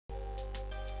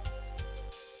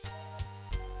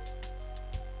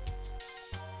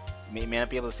You may not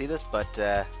be able to see this, but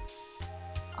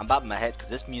I'm bobbing my head because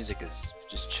this music is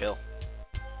just chill.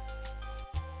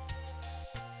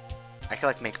 I could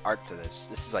like make art to this.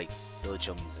 This is like really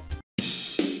chill music.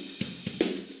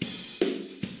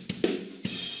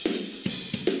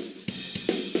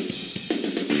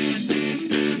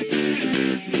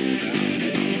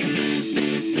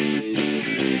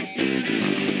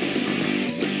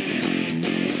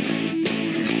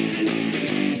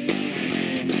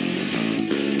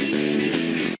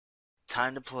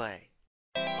 Time to play.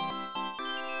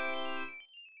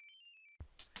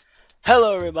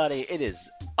 Hello everybody, it is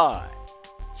I,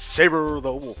 Saber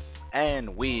the Wolf,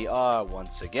 and we are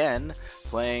once again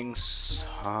playing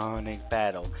Sonic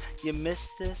Battle. You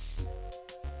missed this?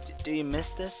 Do you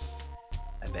miss this?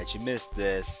 I bet you missed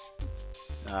this.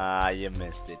 You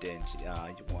missed it, didn't you?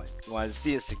 You wanted to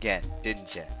see us again,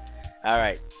 didn't you?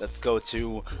 Alright, let's go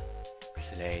to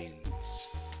Plains.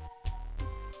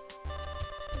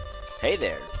 Hey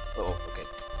there. Oh, okay.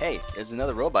 Hey, there's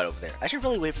another robot over there. I should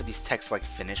really wait for these texts to like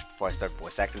finish before I start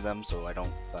voice acting them so I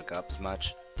don't fuck up as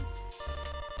much.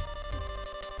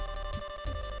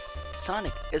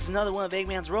 Sonic, it's another one of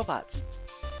Eggman's robots.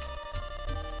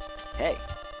 Hey,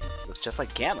 looks just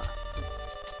like Gamma.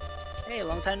 Hey,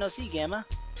 long time no see, Gamma.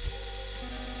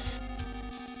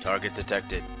 Target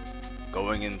detected.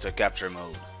 Going into capture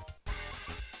mode.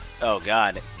 Oh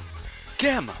god.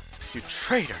 Gamma, you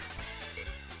traitor!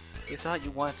 You thought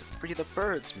you wanted to free the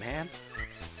birds, man.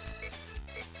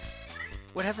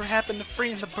 Whatever happened to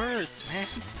freeing the birds, man?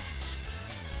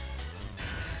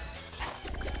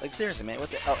 Like seriously, man.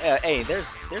 What the? Oh, hey,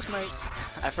 there's my.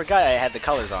 I forgot I had the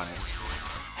colors on it.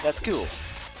 That's cool.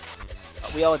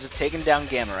 We all just taking down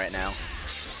Gamma right now.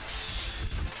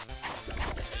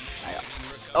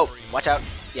 Oh, watch out!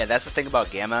 Yeah, that's the thing about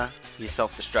Gamma. He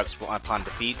self-destructs upon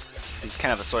defeat. He's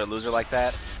kind of a sort of loser like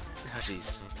that. Oh,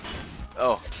 jeez.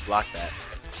 Oh, block that.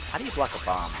 How do you block a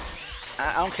bomb?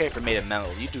 I don't care if you're made of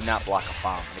metal. You do not block a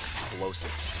bomb. An explosive.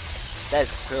 That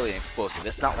is clearly an explosive.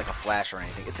 It's not like a flash or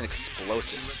anything. It's an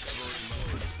explosive.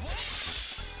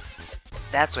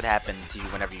 That's what happened to you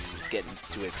whenever you get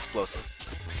into an explosive.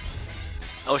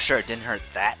 Oh sure, it didn't hurt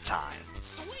that time.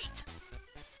 Sweet!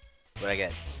 What'd I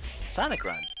get? Sonic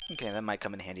Run. Okay, that might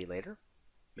come in handy later.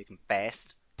 Make him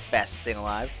fast. Fastest thing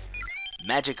alive.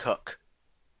 Magic Hook.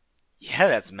 Yeah,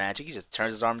 that's magic. He just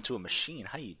turns his arm into a machine.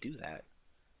 How do you do that?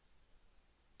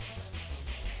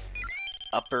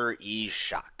 Upper E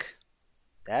Shock.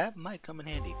 That might come in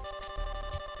handy.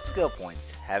 Skill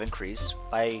points have increased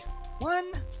by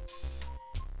 1.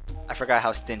 I forgot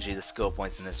how stingy the skill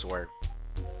points in this were.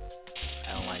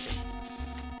 I don't like it.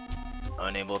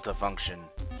 Unable to function.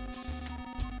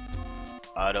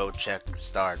 Auto check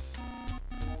start.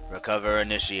 Recover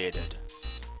initiated.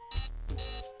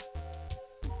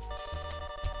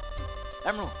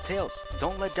 Emerald, Tails,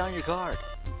 don't let down your guard.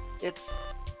 It's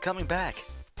coming back.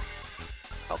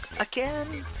 Oh, again?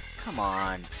 Come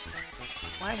on.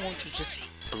 Why won't you just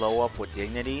blow up with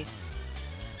dignity?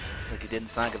 Like you did in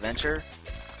Sonic Adventure?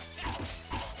 I'm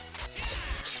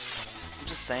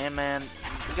just saying, man.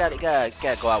 You gotta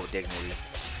go out with dignity.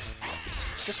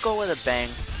 Just go with a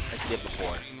bang like you did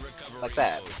before. Like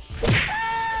that.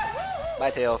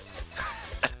 Bye, Tails.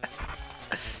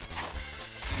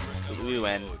 We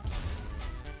win.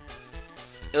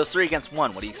 It was 3 against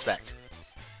 1. What do you expect?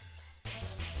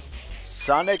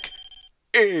 Sonic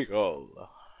Eagle.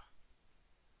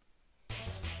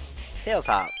 Tails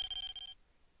hop.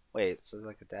 Wait, so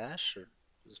like a dash or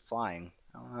is it flying?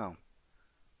 I don't know.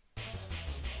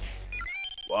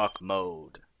 Walk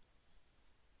mode.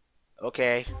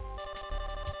 Okay.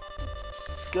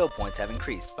 Skill points have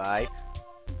increased by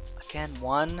again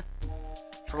 1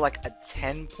 for like a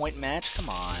 10-point match. Come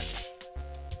on,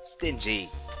 stingy.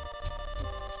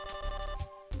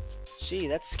 Gee,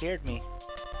 that scared me.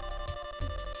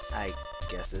 I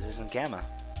guess this isn't Gamma.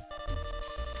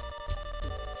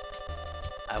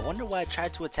 I wonder why it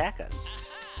tried to attack us.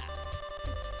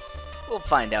 We'll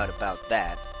find out about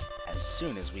that as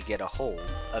soon as we get a hold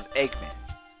of Eggman.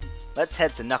 Let's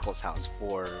head to Knuckles' house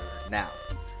for now.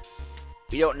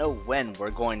 We don't know when we're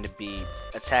going to be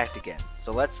attacked again,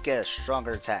 so let's get a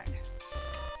stronger attack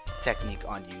technique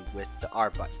on you with the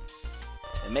R button.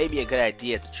 It may be a good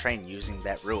idea to train using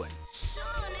that ruin.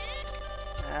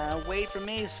 Wait for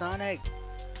me, Sonic.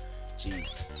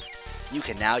 Jeez. You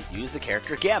can now use the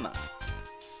character Gamma.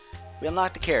 We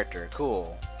unlocked the character.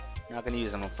 Cool. You're not going to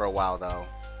use him for a while, though.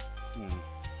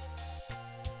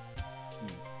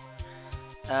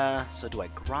 So do I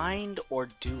grind, or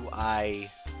do I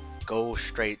go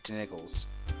straight to Niggles?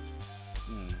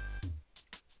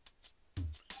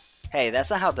 Hey, that's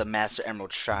not how the Master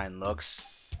Emerald Shrine looks.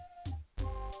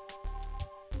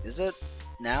 Is it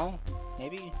now?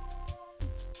 Maybe?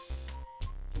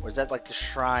 Or is that like the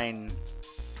shrine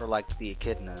for like the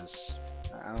echidnas?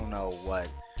 I don't know what.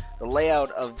 The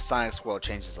layout of Sonic's world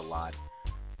changes a lot.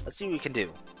 Let's see what we can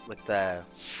do with the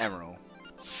emerald.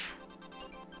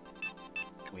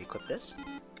 Can we equip this?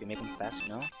 Can we make him faster?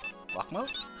 No? Walk mode?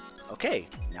 Okay,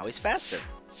 now he's faster.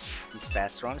 He's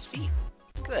faster on his feet.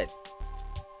 Good.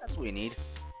 That's what we need.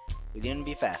 We need him to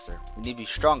be faster. We need to be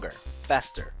stronger,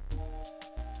 faster,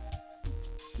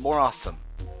 more awesome.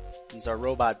 He's our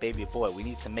robot baby boy. We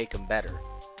need to make him better.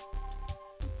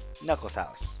 Knuckles'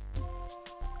 house.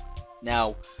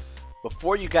 Now,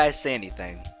 before you guys say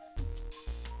anything,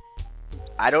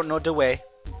 I don't know the way.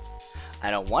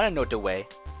 I don't want to know the way.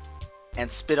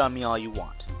 And spit on me all you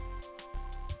want.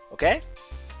 Okay?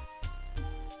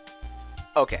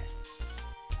 Okay.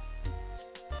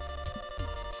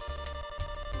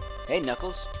 Hey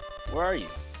Knuckles, where are you?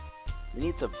 We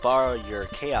need to borrow your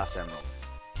Chaos Emerald.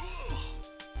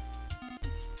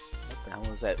 What the hell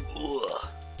was that? Ugh.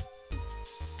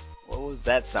 What was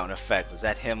that sound effect? Was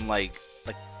that him like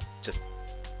just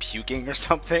puking or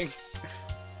something?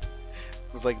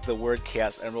 Was like the word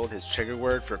Chaos Emerald his trigger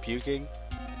word for puking?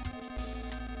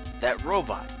 That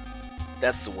robot!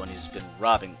 That's the one who's been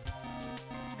robbing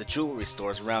the jewelry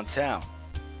stores around town.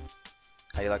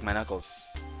 How do you like my Knuckles?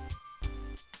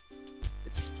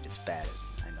 It's bad, isn't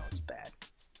it? I know it's bad.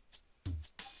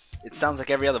 It sounds like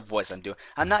every other voice I'm doing.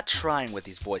 I'm not trying with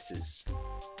these voices.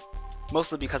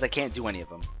 Mostly because I can't do any of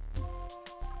them.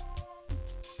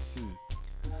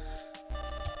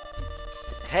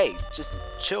 Hey, just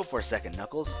chill for a second,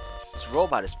 Knuckles. This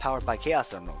robot is powered by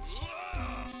Chaos Emeralds.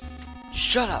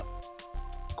 Shut up!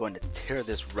 I'm going to tear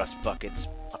this rust bucket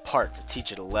apart to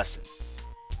teach it a lesson.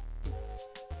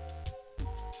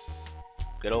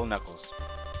 Good old Knuckles.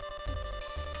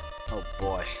 Oh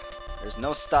boy. There's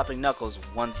no stopping Knuckles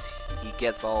once he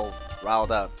gets all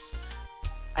riled up.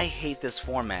 I hate this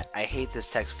format. I hate this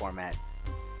text format.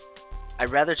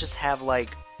 I'd rather just have like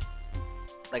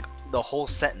the whole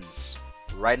sentence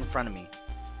right in front of me.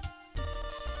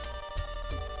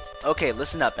 Okay,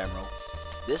 listen up, Emerald.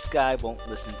 This guy won't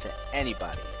listen to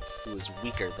anybody who is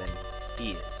weaker than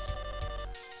he is.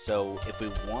 So if we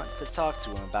want to talk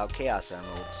to him about Chaos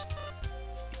Emeralds,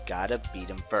 you gotta beat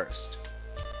him first.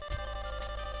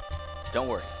 Don't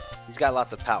worry, he's got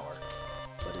lots of power,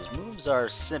 but his moves are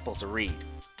simple to read.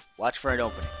 Watch for an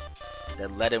opening, then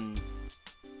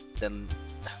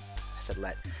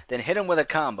hit him with a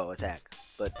combo attack.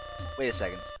 But wait a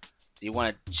second, do you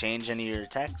want to change any of your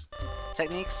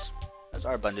techniques? That's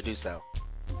our button to do so.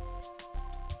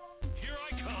 Here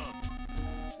I come.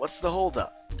 What's the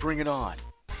holdup? Bring it on.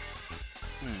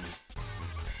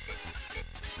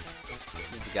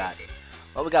 What we got?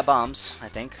 Well, we got bombs, I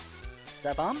think. Is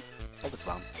that a bomb? Hope it's a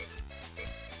bomb.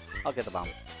 I'll get the bomb.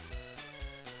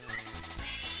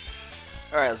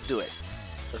 Alright, let's do it.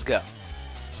 Let's go.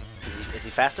 Is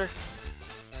he faster?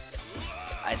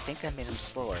 I think I made him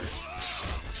slower.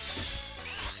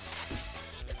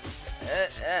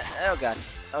 Oh god.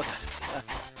 Oh god.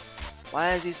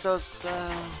 Why is he so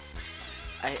slow?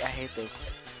 I hate this.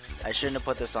 I shouldn't have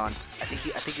put this on. I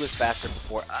think he was faster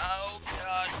before. Oh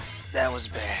god. That was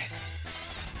bad.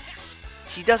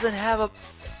 He doesn't have a...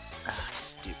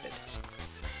 stupid.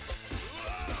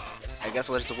 I guess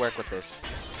we'll just work with this.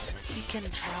 He can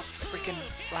drop freaking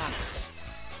rocks.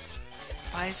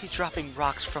 Why is he dropping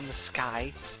rocks from the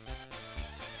sky?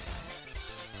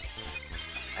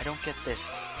 I don't get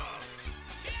this.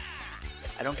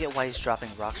 I don't get why he's dropping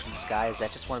rocks from the sky. Is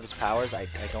that just one of his powers? I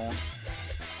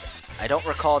don't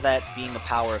recall that being a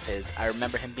power of his. I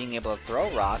remember him being able to throw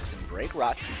rocks and break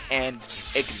rocks and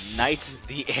ignite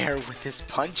the air with his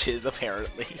punches,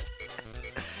 apparently.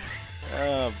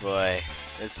 Oh boy.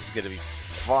 This is gonna be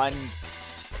fun.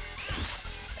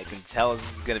 I can tell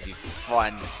this is gonna be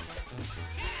fun.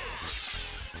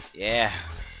 Yeah.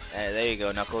 There you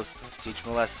go, Knuckles. Teach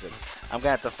him a lesson. I'm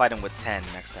gonna have to fight him with 10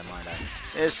 next time, aren't I?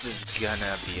 This is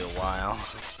gonna be a while.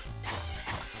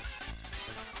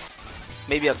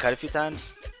 Maybe I'll cut a few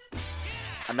times.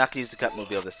 I'm not gonna use the cut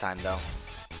mobile this time, though.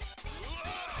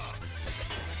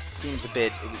 Seems a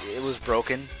bit... It was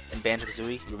broken in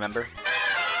Banjo-Kazooie, remember?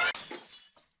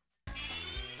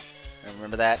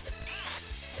 Remember that?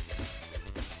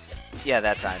 Yeah,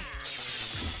 that time.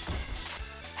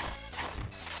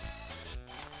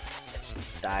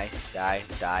 Die, die,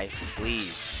 die,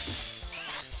 please.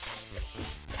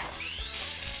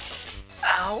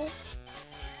 Ow!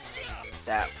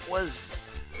 That was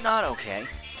not okay.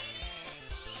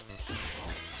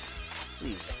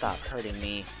 Please stop hurting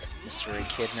me, Mr.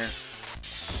 Echidna.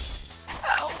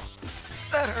 Ow!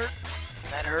 That hurt.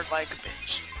 That hurt like a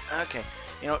bitch. Okay,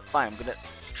 you know what? Fine, I'm gonna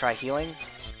try healing.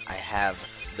 I have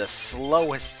the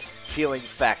slowest healing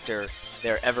factor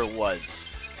there ever was.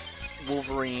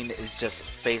 Wolverine is just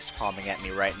face palming at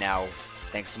me right now,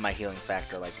 thanks to my healing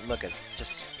factor. Like, look at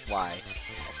just why.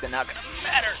 It's not gonna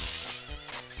matter.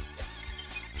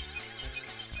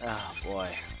 Oh boy,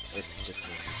 this is just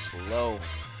so slow.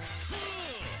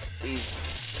 Please,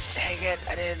 dang it!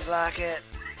 I didn't block it.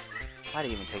 Why'd I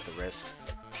even take the risk?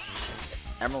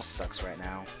 Emerald sucks right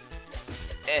now.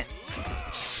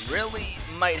 Really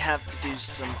might have to do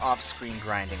some off-screen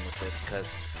grinding with this,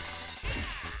 because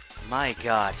my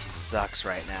god, he sucks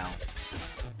right now.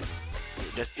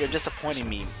 You're disappointing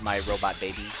me, my robot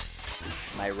baby.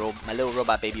 My little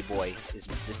robot baby boy is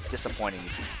just disappointing me.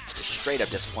 Just straight up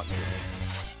disappointing me.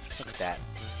 Look at that.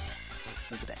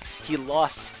 Look at that. He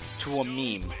lost to a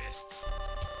meme.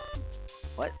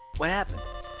 What? What happened?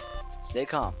 Stay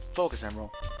calm. Focus,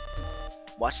 Emerald.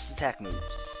 Watch his attack moves.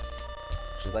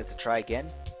 Would you like to try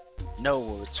again? No,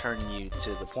 will return you to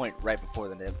the point right before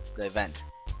the event.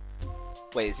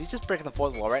 Wait, is he just breaking the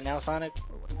fourth wall right now, Sonic?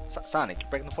 Sonic, you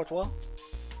breaking the fourth wall?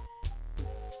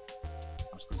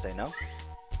 I'm just gonna say no.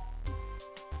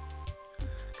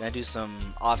 Gonna do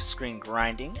some off-screen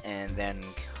grinding and then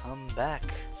come back.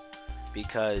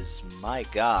 Because, my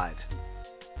god,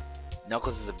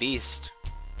 Knuckles is a beast.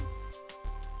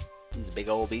 He's a big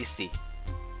old beastie.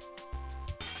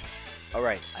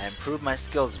 Alright, I improved my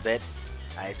skills a bit.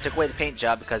 I took away the paint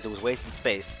job because it was wasting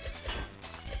space.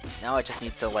 Now I just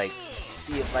need to, like,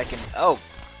 see if I can... Oh!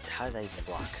 How did that even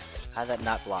block? How did that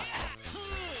not block?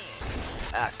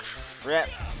 Ah, crap.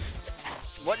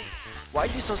 Why are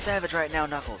you so savage right now,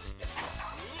 Knuckles?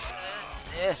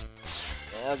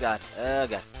 Oh god, oh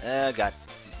god, oh god.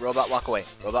 Robot, walk away.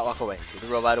 Robot, walk away. Do the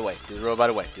robot away. Do the robot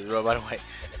away. Do the robot away.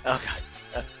 Oh god.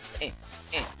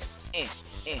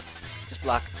 Just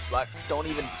block, just block. Don't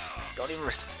even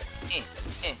risk.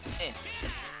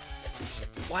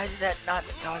 Why did that not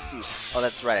toss you? Oh,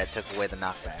 that's right, I took away the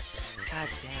knockback. God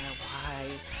damn it, why?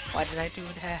 Why did I do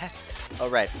that? Oh,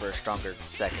 right, for a stronger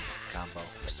second combo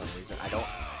for some reason.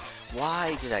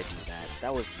 Why did I do that?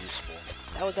 That was useful.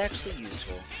 That was actually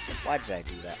useful. Why did I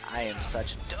do that? I am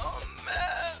such a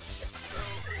dumbass.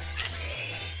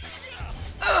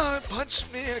 It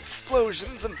punched me in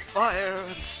explosions and fire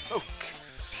and smoke.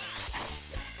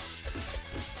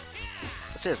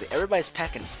 Seriously, everybody's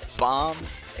packing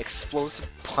bombs, explosive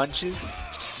punches.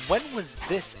 When was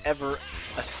this ever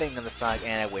a thing in the Sonic?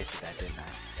 And I wasted that, didn't I?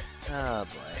 Oh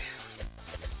boy.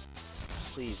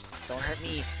 Please, don't hurt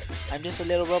me. I'm just a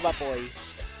little robot boy.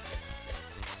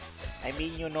 I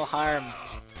mean you no harm.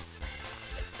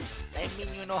 I mean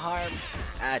you no harm.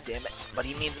 Ah, damn it. But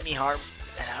he means me harm,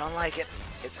 and I don't like it.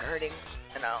 It's hurting,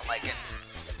 and I don't like it.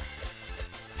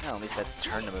 Well, at least that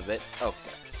turned him a bit. Oh,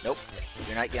 nope.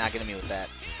 You're not getting me with that.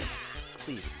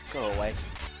 Please, go away.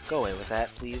 Go away with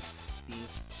that, please.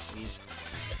 Please, please.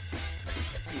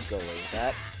 Please go away with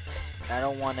that. I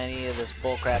don't want any of this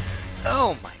bullcrap.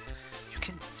 Oh my. You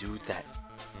can do that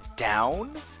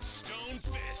down?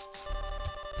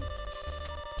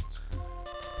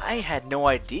 I had no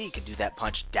idea you could do that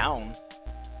punch down.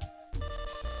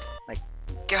 My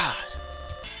god.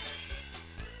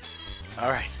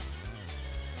 Alright.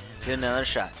 Give another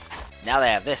shot. Now that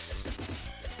I have this,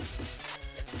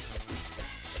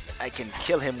 I can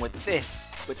kill him with this,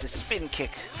 with the spin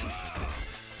kick.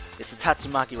 It's a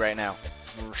Tatsumaki right now.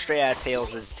 Straight out of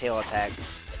Tails' tail attack.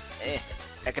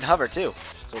 I can hover too,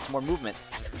 so it's more movement.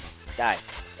 Die.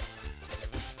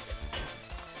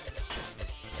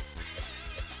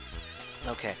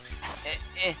 Okay.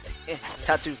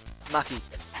 Tatsumaki.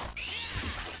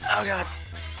 Oh god.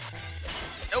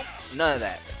 Nope. None of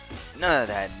that. None of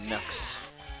that, Nux.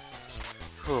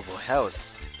 Oh boy, that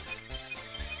was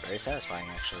very satisfying,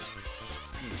 actually.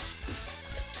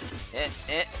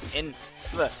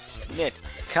 Infinite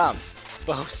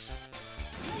combos.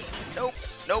 Nope,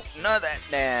 nope, none of that.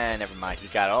 Nah, never mind. He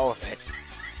got all of it.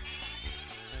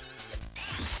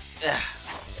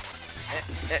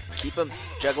 Keep him,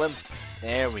 juggle him.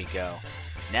 There we go.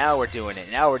 Now we're doing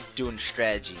it. Now we're doing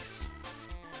strategies.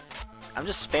 I'm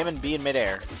just spamming B in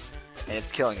midair, and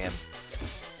it's killing him.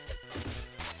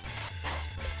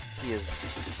 He is...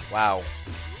 Wow.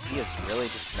 He is really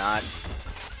just not...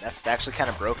 That's actually kind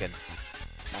of broken.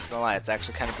 Not gonna lie, it's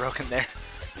actually kind of broken there.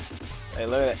 Hey,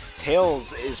 look at that.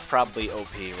 Tails is probably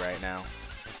OP right now.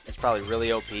 He's probably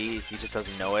really OP. He just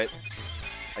doesn't know it.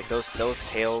 Like, those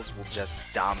Tails will just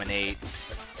dominate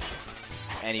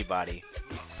anybody.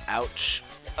 Ouch.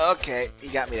 Okay, he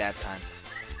got me that time.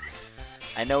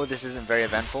 I know this isn't very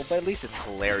eventful, but at least it's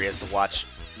hilarious to watch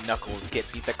Knuckles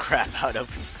get beat the crap out of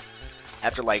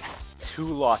after like 2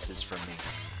 losses from me.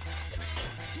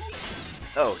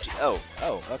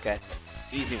 Oh, okay.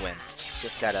 Easy win.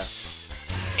 Just gotta...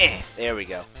 there we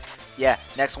go. Yeah,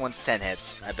 next one's 10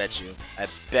 hits. I bet you. I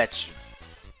bet you.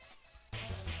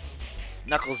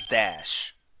 Knuckles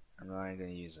Dash. I'm not gonna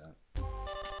use that.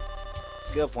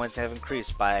 Skill points have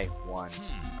increased by 1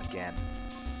 again.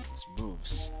 These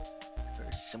moves are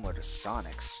very similar to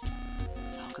Sonic's.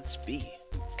 How could this be?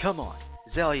 Come on,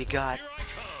 is that all you got?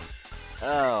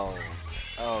 Oh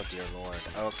dear lord.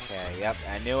 Okay, yep,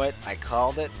 I knew it. I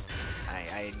called it.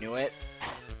 I knew it.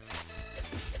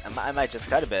 I might just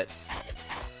cut a bit,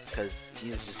 because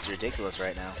he's just ridiculous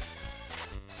right now.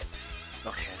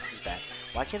 Okay, this is bad.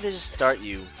 Why can't they just start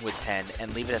you with 10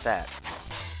 and leave it at that?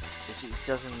 This just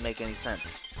doesn't make any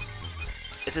sense.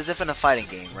 It's as if in a fighting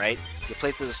game, right? You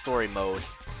play through the story mode,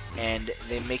 and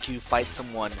they make you fight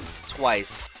someone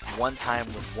twice, one time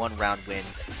with 1 round win,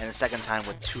 and a second time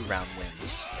with 2 round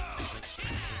wins.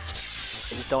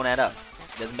 They just don't add up.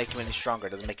 It doesn't make you any stronger,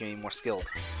 it doesn't make you any more skilled.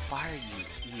 Why are you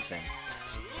even?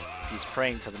 He's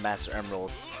praying to the Master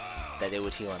Emerald that it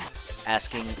would heal him.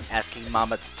 Asking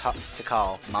Mama to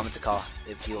call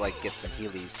if he like gets some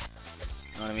healies.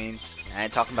 You know what I mean? And I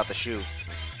ain't talking about the shoe.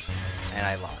 And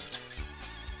I lost.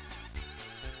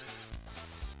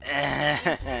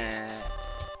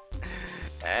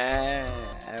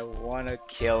 I wanna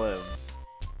kill him.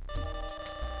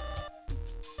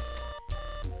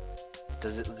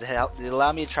 Does it help? Does it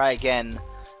allow me to try again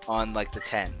on like the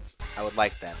 10s? I would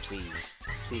like that, please.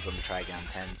 Please let me try again on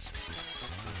 10s.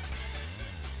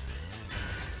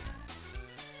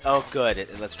 Oh, good.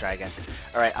 Let's try again.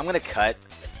 Alright, I'm gonna cut,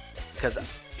 because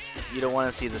you don't want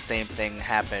to see the same thing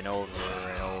happen over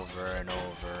and over and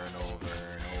over and over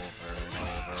and over and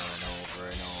over and over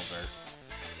and over.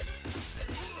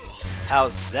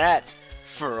 How's that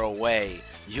for a way,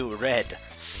 you red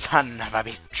son of a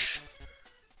bitch?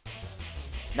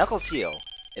 Knuckles heal.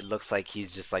 It looks like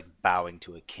he's just like bowing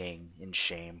to a king in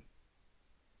shame.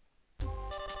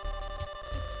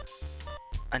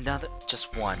 Another,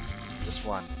 just one.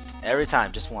 Every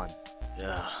time, just one.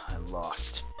 Ugh, I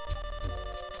lost.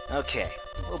 Okay,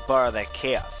 we'll borrow that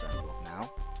Chaos Emerald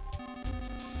now.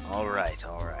 Alright.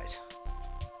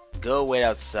 Go wait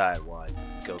outside while I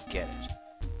go get it.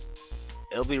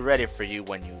 It'll be ready for you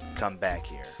when you come back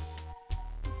here.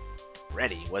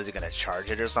 Ready? What, is he gonna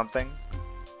charge it or something?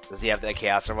 Does he have that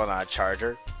Chaos Emerald on a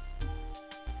charger?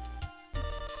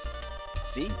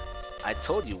 See? I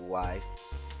told you why.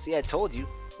 See, I told you.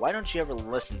 Why don't you ever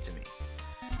listen to me?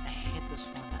 I hate this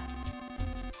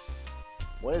format.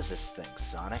 What is this thing,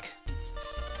 Sonic?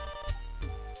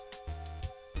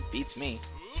 Beats me.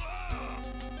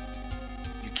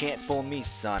 You can't fool me,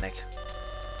 Sonic.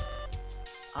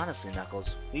 Honestly,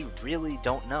 Knuckles, we really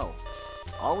don't know.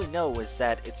 All we know is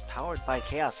that it's powered by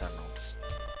Chaos Emeralds.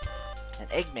 And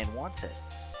Eggman wants it.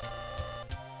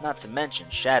 Not to mention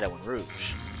Shadow and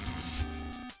Rouge.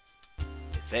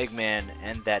 If Eggman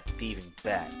and that thieving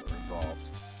bat are involved,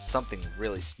 something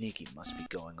really sneaky must be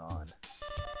going on.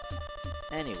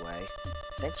 Anyway,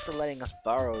 thanks for letting us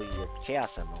borrow your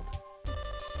Chaos Emerald.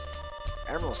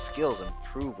 Emerald skills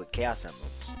improve with Chaos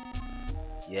Emeralds.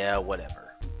 Yeah,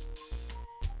 whatever.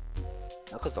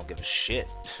 Knuckles don't give a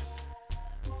shit.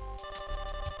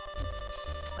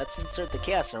 Let's insert the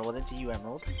Chaos Emerald into you,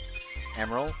 Emerald.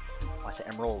 Emerald? Oh, I said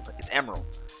Emerald. It's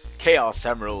Emerald. Chaos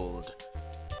Emerald.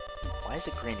 Why is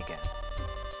it green again?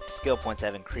 Skill points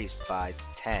have increased by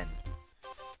 10.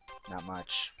 Not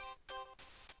much.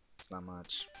 It's not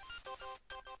much.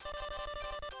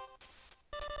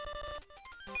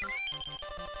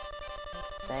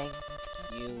 Thank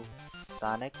you,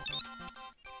 Sonic.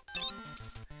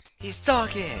 He's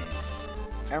talking!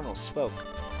 Emerald spoke.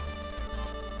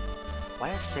 Why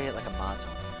did I say it like a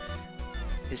monotone?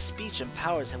 His speech and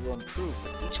powers will improve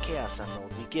with each Chaos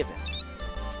Emerald we give him.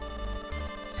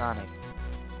 Sonic.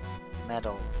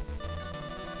 Metal.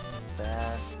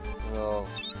 Battle.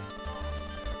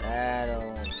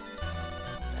 Battle.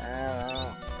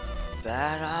 Battle.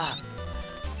 Battle.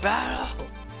 Battle!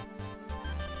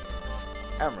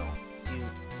 Emerald, you...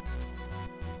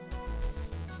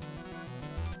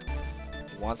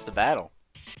 He wants the battle.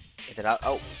 Get it out.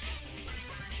 Oh.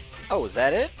 Oh, is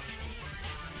that it?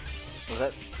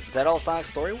 Is that all Sonic's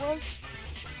story was?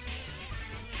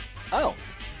 Oh.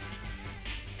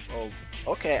 Well,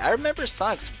 okay. I remember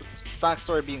Sonic's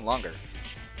story being longer.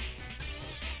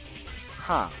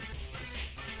 Huh.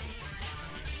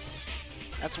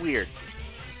 That's weird.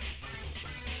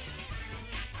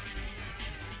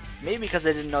 Maybe because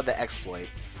I didn't know the exploit.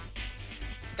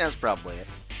 That's probably it.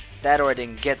 That or I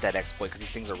didn't get that exploit because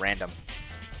these things are random.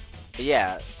 But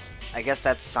yeah, I guess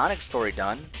that's Sonic's story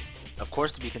done. Of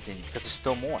course, to be continued, because there's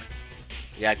still more.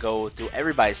 We gotta go through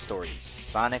everybody's stories.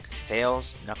 Sonic,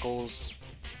 Tails, Knuckles,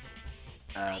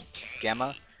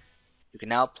 Gamma. You can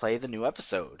now play the new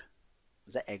episode.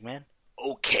 Was that Eggman?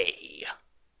 Okay.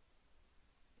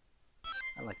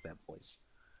 I like that voice.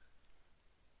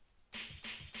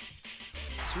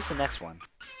 So who's the next one?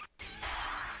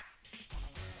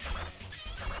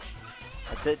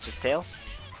 That's it? Just Tails?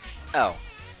 Oh.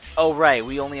 Oh, right.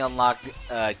 We only unlocked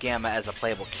Gamma as a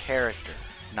playable character,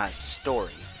 not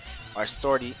story. Our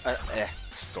story...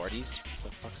 stories?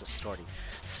 What the fuck's a story?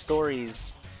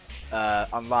 Stories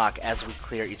unlock as we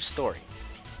clear each story.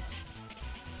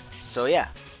 So yeah.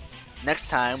 Next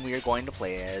time we are going to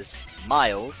play as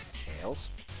Miles, Tails,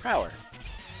 Prower.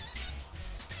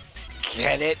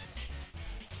 Get it?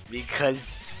 Because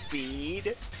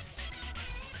speed?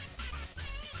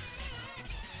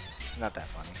 It's not that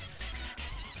funny.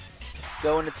 Let's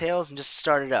go into Tails and just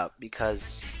start it up,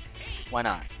 because why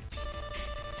not?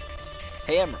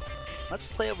 Hey Emerald, let's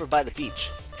play over by the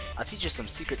beach. I'll teach you some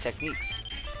secret techniques.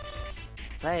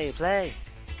 Play, play!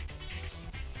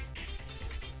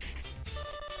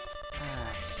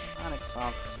 Sonic's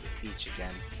off to the beach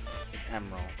again with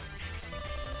Emerald.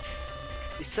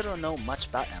 We still don't know much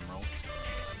about Emerald,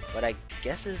 but I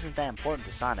guess it isn't that important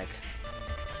to Sonic.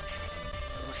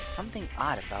 There was something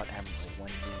odd about Emerald when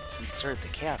we inserted the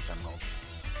Chaos Emerald,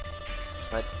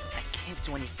 but I can't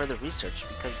do any further research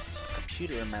because the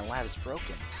computer in my lab is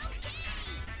broken.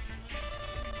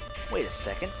 Wait a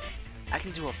second, I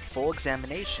can do a full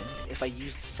examination if I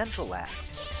use the central lab.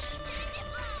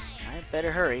 I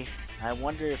better hurry. I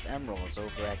wonder if Emerald is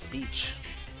over at the beach.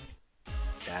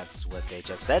 That's what they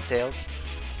just said, Tails.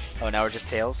 Oh, now we're just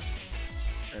Tails?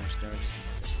 Or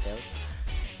just Tails?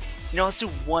 You know, let's do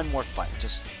one more fight.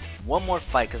 Just one more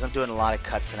fight, because I'm doing a lot of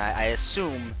cuts, and I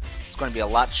assume it's going to be a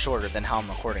lot shorter than how I'm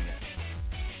recording it.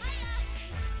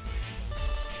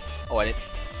 Oh, I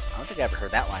don't think I ever heard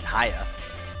that line. Hiya.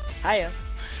 Hiya.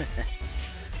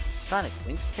 Sonic,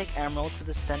 we need to take Emerald to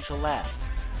the central lab.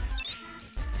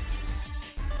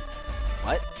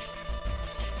 What?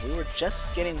 We were just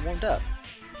getting warmed up.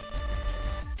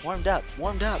 Warmed up.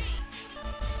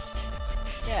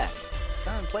 Yeah,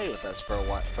 come and play with us for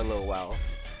a little while.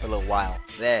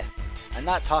 There. I'm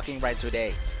not talking right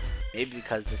today. Maybe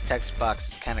because this text box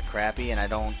is kind of crappy and I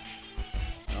don't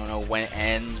know when it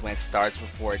ends, when it starts,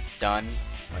 before it's done.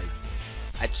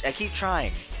 Like, I keep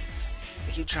trying.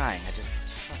 I just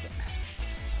fucking.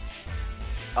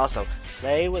 Also,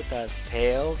 play with us,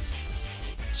 Tails.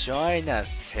 Join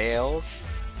us, Tails.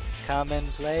 Come and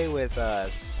play with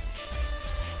us.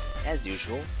 As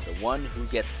usual, the one who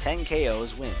gets 10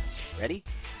 KOs wins. Ready?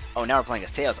 Oh, now we're playing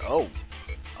as Tails. Oh.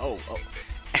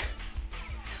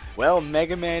 Well,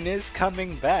 Mega Man is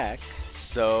coming back,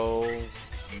 so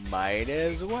might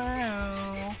as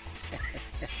well.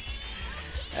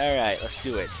 Alright, let's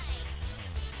do it.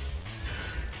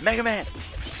 Mega Man!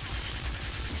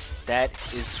 That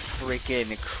is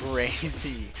freaking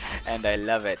crazy, and I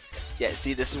love it. Yeah,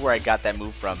 see, this is where I got that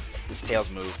move from. This Tails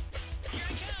move.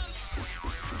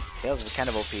 Tails is kind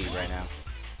of OP right now.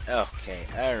 Okay,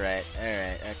 alright,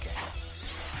 okay.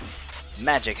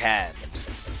 Magic Hand.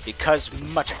 Because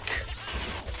magic.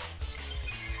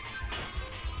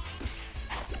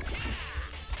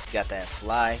 Got that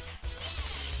fly.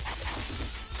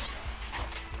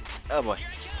 Oh boy.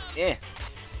 Yeah.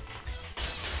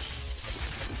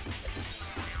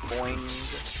 Boing.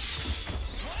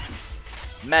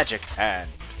 Magic Hand.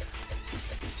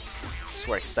 I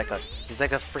swear, he's like a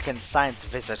freaking science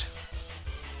visit.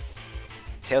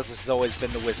 Tails has always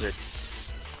been the wizard.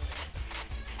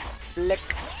 Flick.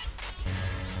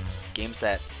 Game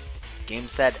set. Game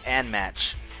set and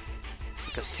match.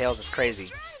 Because Tails is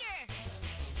crazy.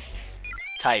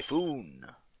 Typhoon.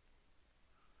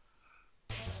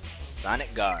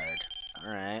 Sonic Guard.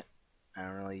 Alright. I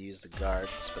don't really use the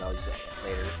guards, but I'll use it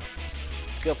later.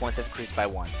 Skill points have increased by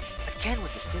 1. Again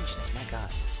with the stinginess, my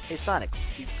god. Hey Sonic,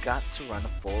 we've got to run a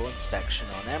full inspection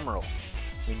on Emerald.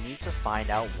 We need to find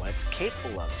out what it's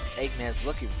capable of since Eggman is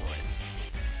looking for it.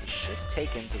 We should take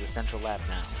him to the central lab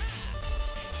now.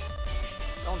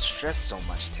 Don't stress so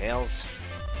much, Tails.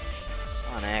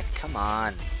 Sonic, come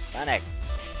on. Sonic!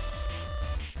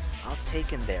 I'll take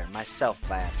him there myself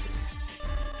if I have to.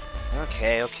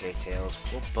 Okay, Tails.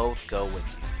 We'll both go with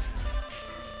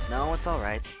you. No, it's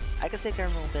alright. I can take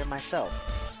Emerald there myself.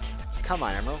 Come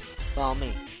on, Emerald. Follow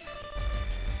me.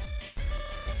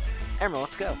 Emerald,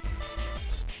 let's go.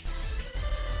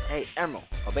 Hey, Emerald.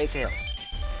 Obey Tails.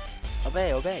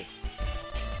 Obey.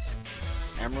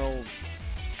 Emerald,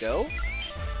 go?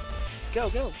 Go. I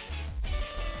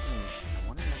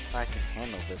wonder if if I can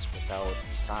handle this without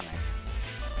Sonic.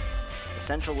 The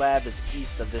central lab is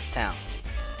east of this town.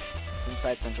 It's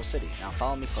inside Central City. Now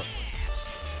follow me closely.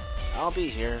 I'll be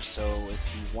here, so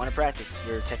if you want to practice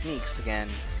your techniques again,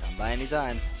 come by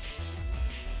anytime.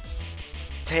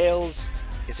 Tails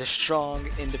is a strong,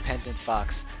 independent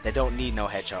fox that don't need no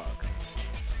hedgehog.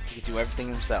 He can do everything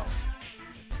himself.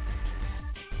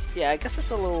 Yeah, I guess that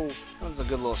was a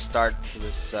good little start to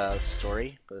this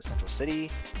story. Go to Central City.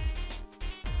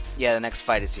 Yeah, the next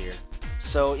fight is here.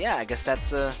 So yeah, I guess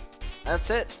that's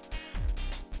it.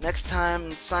 Next time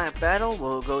in Sonic Battle,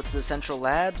 we'll go to the Central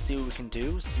Lab, see what we can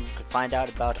do, see what we can find out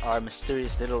about our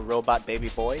mysterious little robot baby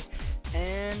boy,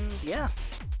 and yeah,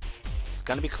 it's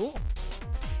gonna be cool.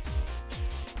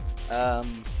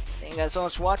 Thank you guys so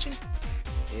much for watching.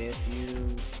 If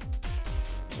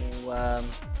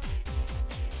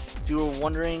you were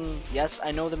wondering, yes,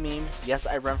 I know the meme. Yes,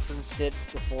 I referenced it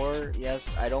before.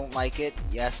 Yes, I don't like it.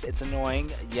 Yes, it's annoying.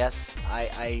 Yes,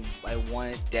 I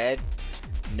want it dead.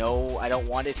 No, I don't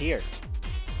want it here.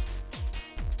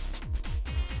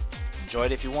 Enjoy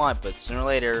it if you want, but sooner or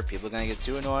later, people are gonna get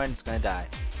too annoyed and it's gonna die.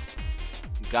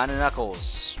 Uganda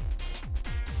Knuckles.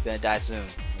 It's gonna die soon.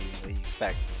 What do you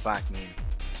expect? It's a Sonic meme.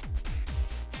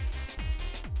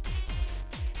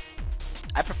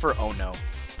 I prefer Oh No.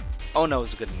 Oh No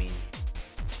is a good meme.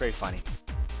 It's very funny.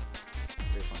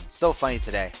 Very funny. Still funny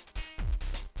today.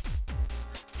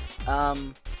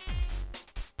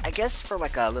 I guess for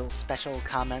like a little special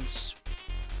comments,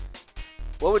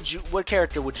 what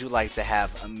character would you like to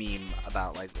have a meme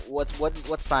about? Like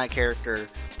what Sonic character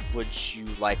would you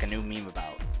like a new meme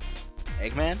about?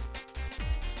 Eggman?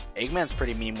 Eggman's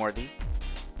pretty meme worthy.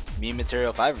 Meme material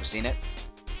if I've ever seen it.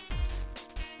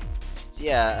 So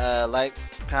yeah, like,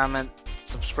 comment,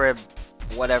 subscribe,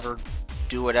 whatever,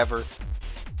 do whatever.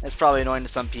 It's probably annoying to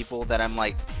some people that I'm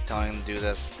like telling them to do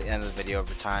this at the end of the video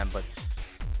every time, but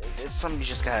it's something you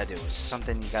just gotta do. It's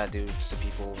something you gotta do so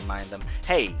people remind them,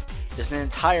 hey, there's an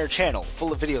entire channel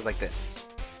full of videos like this.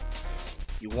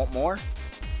 You want more?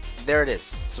 There it is.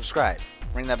 Subscribe,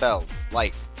 ring that bell,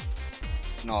 like,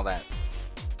 and all that.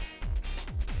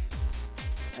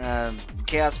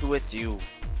 Chaos be with you.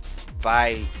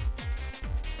 Bye.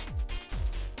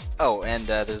 Oh, and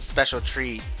there's a special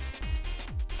treat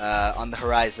on the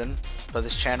horizon for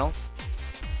this channel.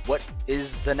 What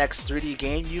is the next 3D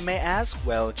game, you may ask?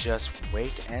 Well, just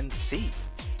wait and see.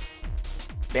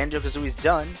 Banjo-Kazooie's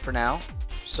done for now,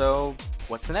 so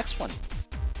what's the next one?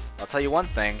 I'll tell you one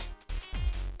thing,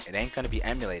 it ain't gonna be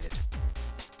emulated.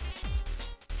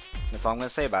 That's all I'm gonna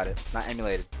say about it. It's not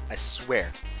emulated. I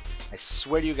swear. I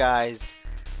swear to you guys,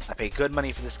 I paid good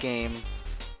money for this game.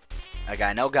 I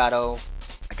got an Elgato.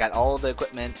 I got all the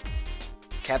equipment,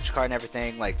 capture card and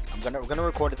everything. Like, we're gonna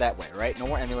record it that way, right? No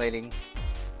more emulating.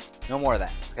 No more of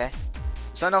that, okay?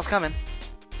 There's something else coming.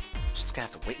 Just gonna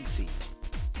have to wait and see.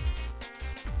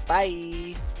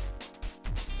 Bye!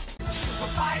 Super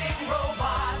fighting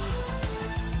robot.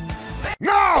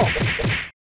 No!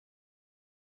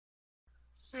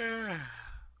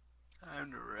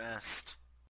 Time to rest.